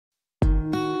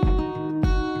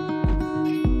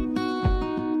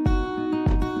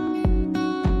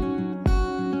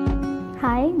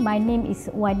everyone, my name is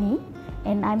Wani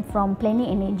and I'm from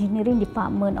Planning and Engineering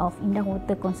Department of Indah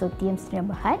Water Consortium Sdn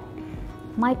Bhd.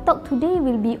 My talk today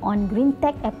will be on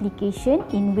Greentech application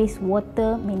in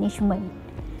wastewater management.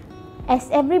 As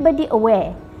everybody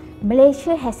aware,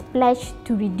 Malaysia has pledged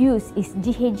to reduce its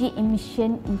GHG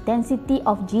emission intensity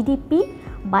of GDP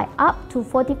by up to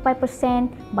 45%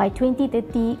 by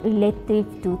 2030 relative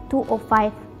to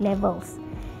 2005 levels.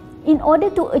 In order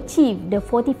to achieve the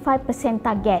 45%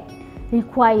 target,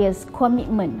 requires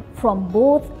commitment from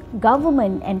both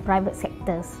government and private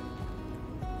sectors.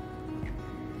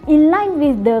 In line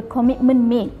with the commitment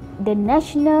made, the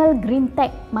National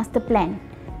Greentech Master Plan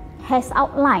has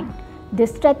outlined the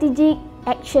strategic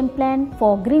action plan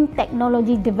for green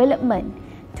technology development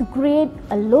to create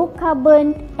a low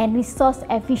carbon and resource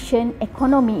efficient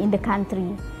economy in the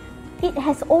country. It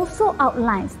has also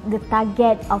outlined the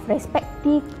target of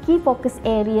respective key focus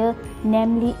area,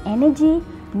 namely energy,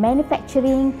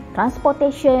 manufacturing,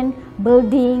 transportation,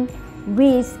 building,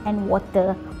 waste and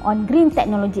water on green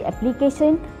technology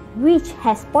application, which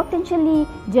has potentially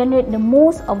generated the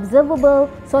most observable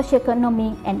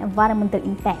socio-economic and environmental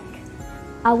impact.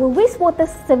 Our wastewater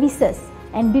services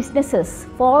and businesses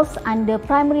falls under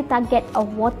primary target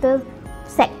of water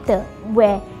sector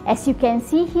where, as you can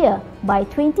see here, by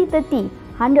 2030,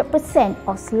 100%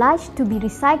 of sludge to be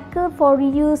recycled for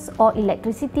reuse or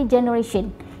electricity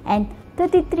generation and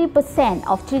 33%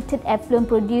 of treated effluent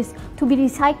produced to be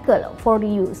recycled for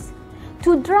reuse.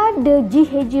 To drive the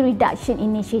GHG reduction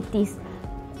initiatives,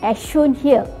 as shown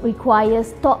here,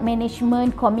 requires top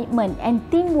management commitment and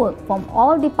teamwork from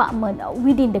all departments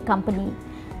within the company.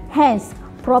 Hence,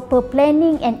 proper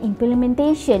planning and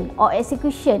implementation or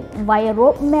execution via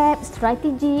roadmap,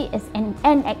 strategy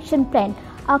and action plan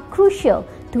are crucial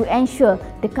to ensure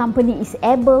the company is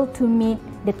able to meet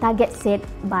the target set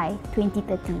by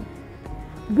 2030.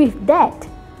 With that,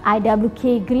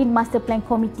 IWK Green Master Plan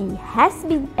Committee has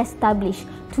been established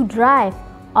to drive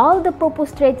all the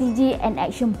proposed strategy and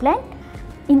action plan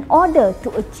in order to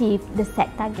achieve the set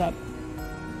target.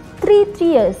 3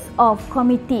 tiers of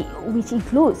committee, which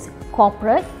includes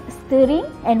corporate, steering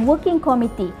and working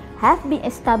committee, have been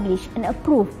established and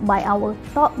approved by our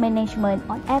top management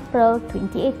on April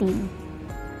 2018.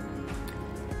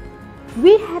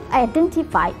 We have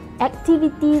identified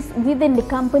activities within the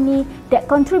company that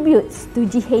contributes to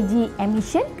GHG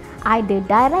emission either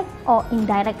direct or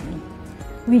indirectly.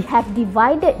 We have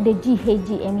divided the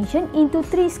GHG emission into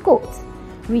 3 scopes,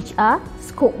 which are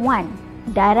Scope 1,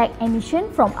 direct emission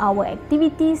from our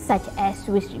activities such as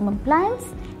waste treatment plants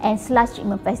and sludge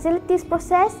treatment facilities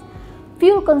process,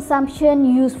 fuel consumption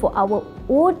used for our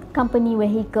own company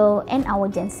vehicle and our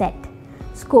genset.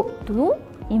 Scope 2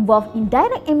 involve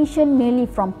indirect emission mainly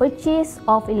from purchase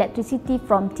of electricity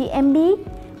from TMB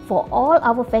for all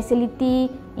our facility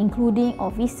including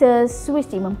offices, sewage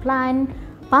treatment plant,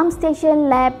 pump station,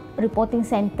 lab, reporting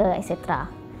center, etc.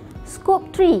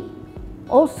 Scope 3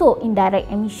 also indirect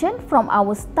emission from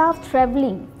our staff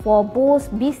travelling for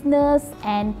both business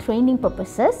and training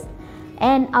purposes,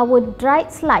 and our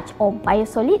dried sludge or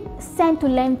biosolid sent to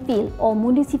landfill or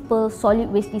municipal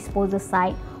solid waste disposal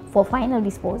site for final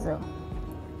disposal.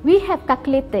 We have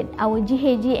calculated our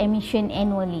GHG emission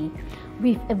annually.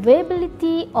 With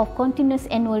availability of continuous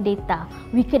annual data,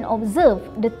 we can observe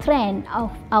the trend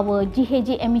of our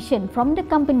GHG emission from the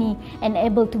company and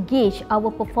able to gauge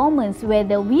our performance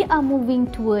whether we are moving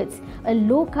towards a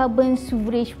low carbon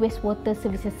sewerage wastewater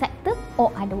services sector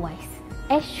or otherwise.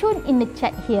 As shown in the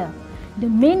chart here, the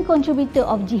main contributor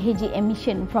of GHG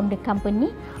emission from the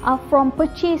company are from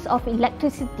purchase of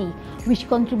electricity, which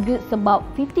contributes about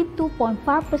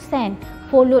 52.5%,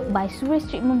 followed by sewage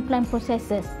treatment plant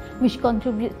processes, which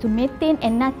contributes to methane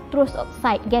and nitrous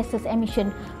oxide gases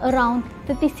emission around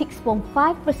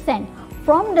 36.5%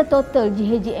 from the total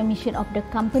GHG emission of the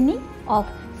company of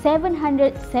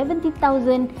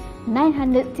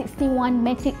 770,961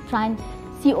 metric ton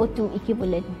CO2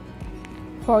 equivalent.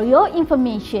 For your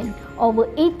information, over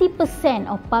 80%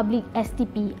 of public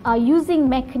STP are using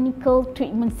mechanical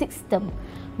treatment system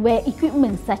where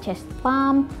equipment such as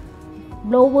pump,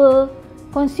 blower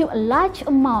consume a large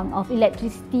amount of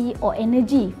electricity or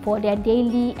energy for their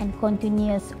daily and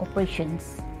continuous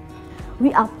operations.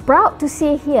 We are proud to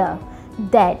say here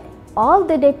that all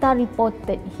the data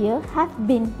reported here have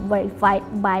been verified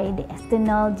by the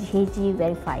external GHG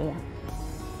verifier.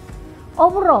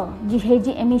 Overall,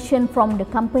 GHG emission from the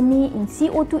company in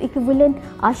CO2 equivalent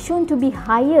are shown to be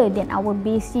higher than our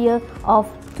base year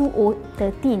of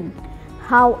 2013.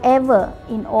 However,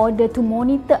 in order to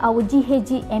monitor our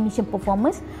GHG emission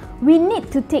performance, we need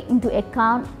to take into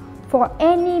account for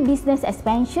any business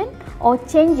expansion or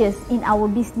changes in our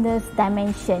business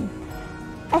dimension.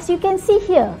 As you can see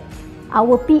here,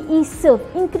 our PE serve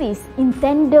increase in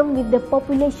tandem with the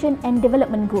population and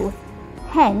development growth.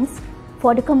 Hence,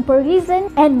 for the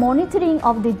comparison and monitoring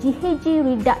of the GHG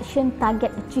reduction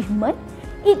target achievement,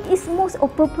 it is most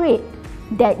appropriate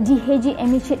that GHG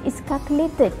emission is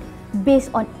calculated based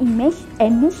on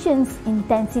emissions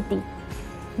intensity,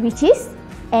 which is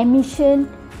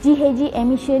GHG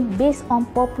emission based on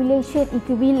population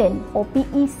equivalent or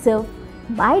PE served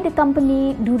by the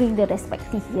company during the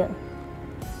respective year.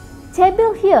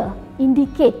 Table here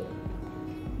indicate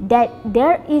that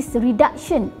there is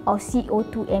reduction of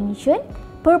CO2 emission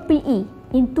per PE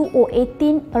in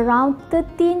 2018 around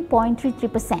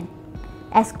 13.33%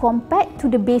 as compared to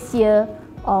the base year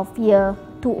of year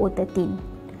 2013.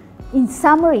 In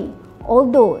summary,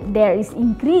 although there is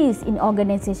increase in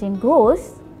organization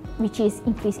growth, which is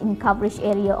increase in coverage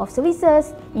area of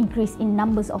services, increase in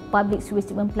numbers of public sewage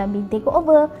treatment plant being taken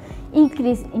over,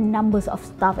 increase in numbers of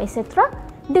staff, etc.,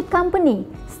 the company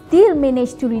still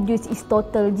managed to reduce its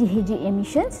total GHG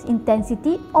emissions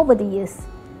intensity over the years.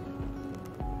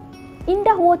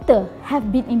 Indah Water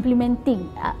have been implementing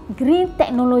green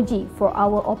technology for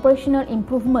our operational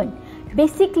improvement,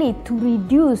 basically to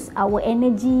reduce our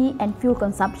energy and fuel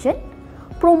consumption,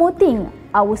 promoting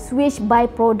our sewage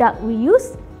byproduct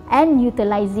reuse, and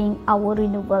utilizing our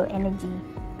renewable energy.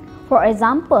 For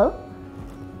example,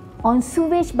 on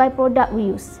sewage byproduct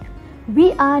reuse,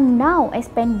 we are now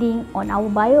expanding on our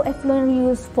bioeffluent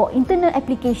reuse for internal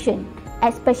application,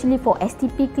 especially for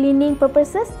STP cleaning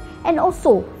purposes and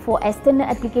also for external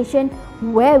application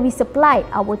where we supply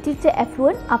our treated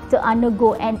effluent after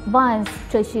undergo advanced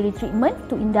tertiary treatment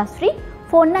to industry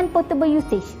for non-potable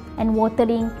usage and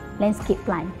watering landscape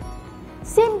plant.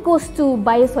 Same goes to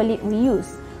biosolid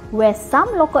reuse, where some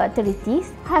local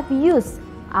authorities have used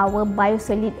our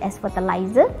biosolid as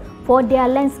fertilizer for their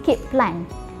landscape plant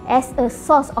as a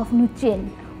source of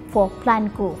nutrient for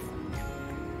plant growth.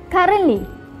 Currently,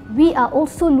 we are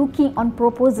also looking on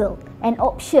proposal and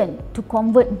option to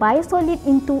convert biosolid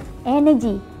into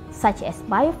energy such as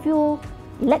biofuel,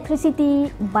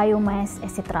 electricity, biomass,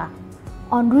 etc.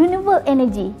 On renewable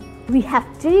energy, we have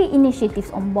 3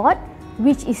 initiatives on board,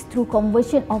 which is through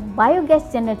conversion of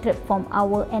biogas generated from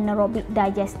our anaerobic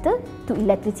digester to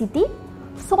electricity,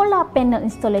 solar panel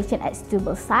installation at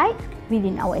suitable site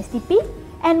within our STP,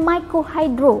 and micro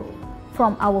hydro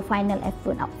from our final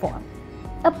effluent outfall.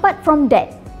 Apart from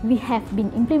that, we have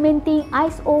been implementing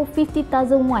ISO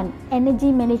 50001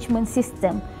 energy management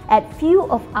system at few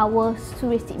of our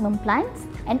sewage treatment plants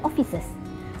and offices.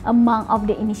 Among of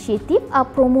the initiatives are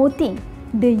promoting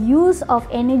the use of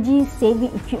energy saving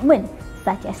equipment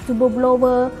such as turbo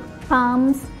blower,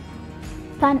 pumps,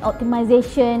 plant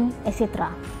optimization, etc.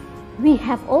 We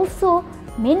have also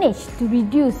managed to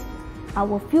reduce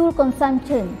our fuel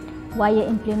consumption via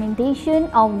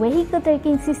implementation of vehicle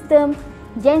tracking system,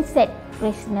 genset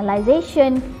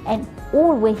rationalization, and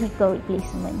old vehicle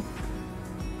replacement.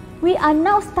 We are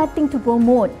now starting to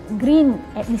promote green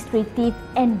administrative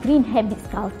and green habits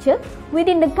culture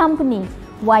within the company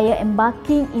via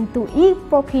embarking into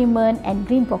e-procurement and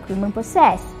green procurement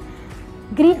process,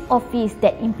 green office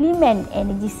that implement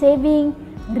energy saving,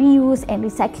 reuse and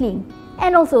recycling,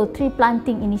 and also tree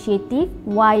planting initiative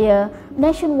via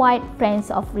nationwide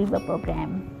Friends of River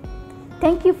program.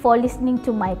 Thank you for listening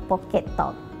to my pocket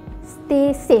talk.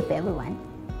 Stay safe everyone.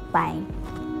 Bye.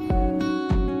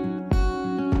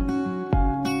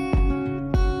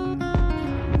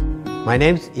 My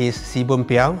name is Sibum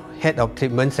Piao, Head of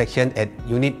Treatment Section at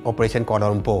Unit Operation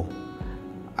Kuala Lumpur.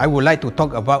 I would like to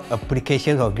talk about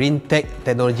applications of Greentech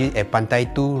technology at Pantai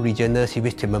 2 Regional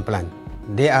Sewage Treatment Plant.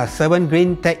 There are 7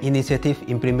 Greentech initiatives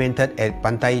implemented at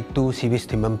Pantai 2 Sewage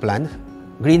Treatment Plant.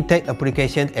 Greentech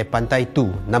application at Pantai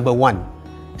 2, number 1,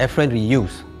 effluent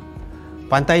reuse.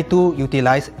 Pantai 2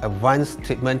 utilize advanced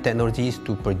treatment technologies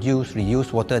to produce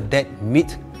reused water that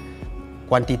meet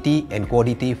quantity and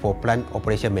quality for plant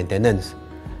operation maintenance.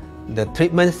 The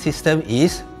treatment system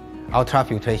is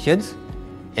ultrafiltration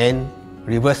and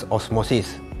reverse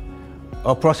osmosis.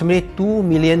 Approximately 2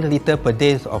 million liters per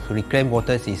day of reclaimed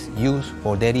water is used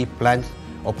for dairy plant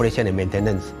operation and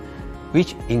maintenance,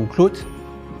 which includes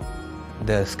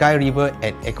the Sky River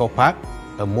at Eco Park,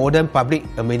 a modern public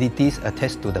amenities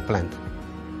attached to the plant.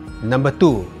 Number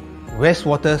 2,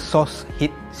 wastewater source heat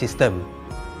system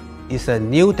is a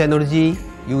new technology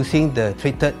using the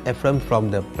treated effluent from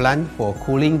the plant for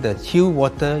cooling the chilled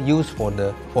water used for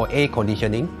air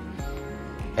conditioning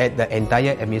at the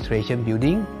entire administration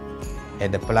building,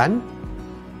 at the plant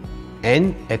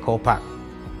and Eco Park.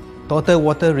 Total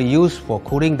water reuse for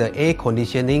cooling the air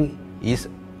conditioning is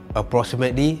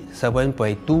approximately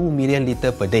 7.2 million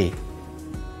liters per day.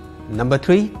 Number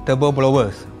 3, turbo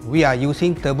blowers. We are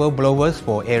using turbo blowers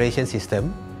for aeration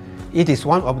system. It is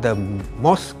one of the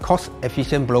most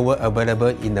cost-efficient blower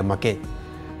available in the market,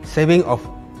 saving of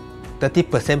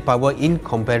 30% power in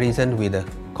comparison with a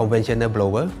conventional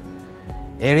blower.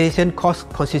 Aeration costs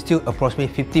constitute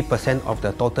approximately 50% of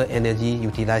the total energy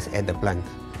utilized at the plant.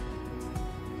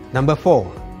 Number 4,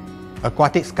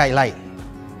 aquatic skylight.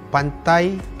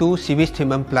 Pantai 2 sewage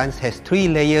treatment plants has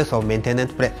 3 layers of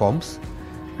maintenance platforms,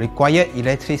 require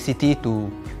electricity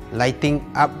to lighting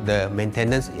up the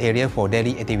maintenance area for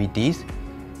daily activities.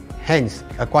 Hence,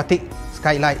 aquatic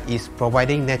skylight is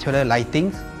providing natural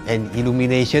lighting and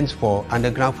illuminations for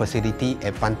underground facility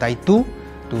at Pantai 2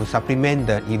 to supplement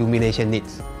the illumination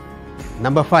needs.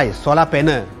 Number 5, solar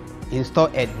panel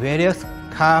installed at various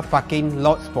car parking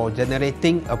lots for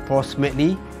generating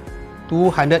approximately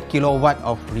 200 kilowatt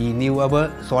of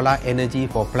renewable solar energy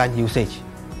for plant usage.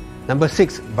 Number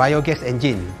 6, biogas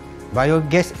engine.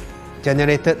 Biogas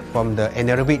generated from the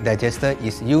anaerobic digester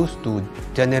is used to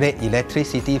generate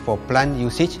electricity for plant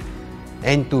usage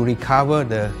and to recover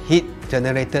the heat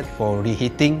generated for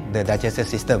reheating the digester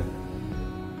system.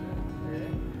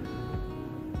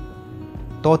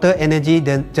 Total energy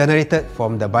generated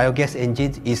from the biogas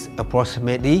engine is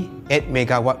approximately 8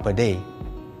 megawatt per day.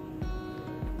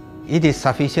 It is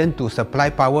sufficient to supply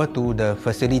power to the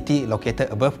facility located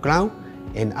above ground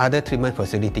and other treatment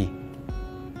facility.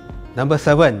 Number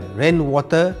 7,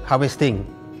 rainwater harvesting.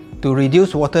 To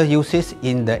reduce water usage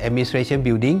in the administration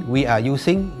building, we are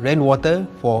using rainwater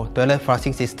for toilet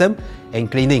flushing system and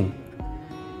cleaning.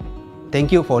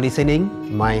 Thank you for listening.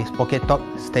 My Pocket Talk.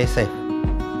 Stay safe.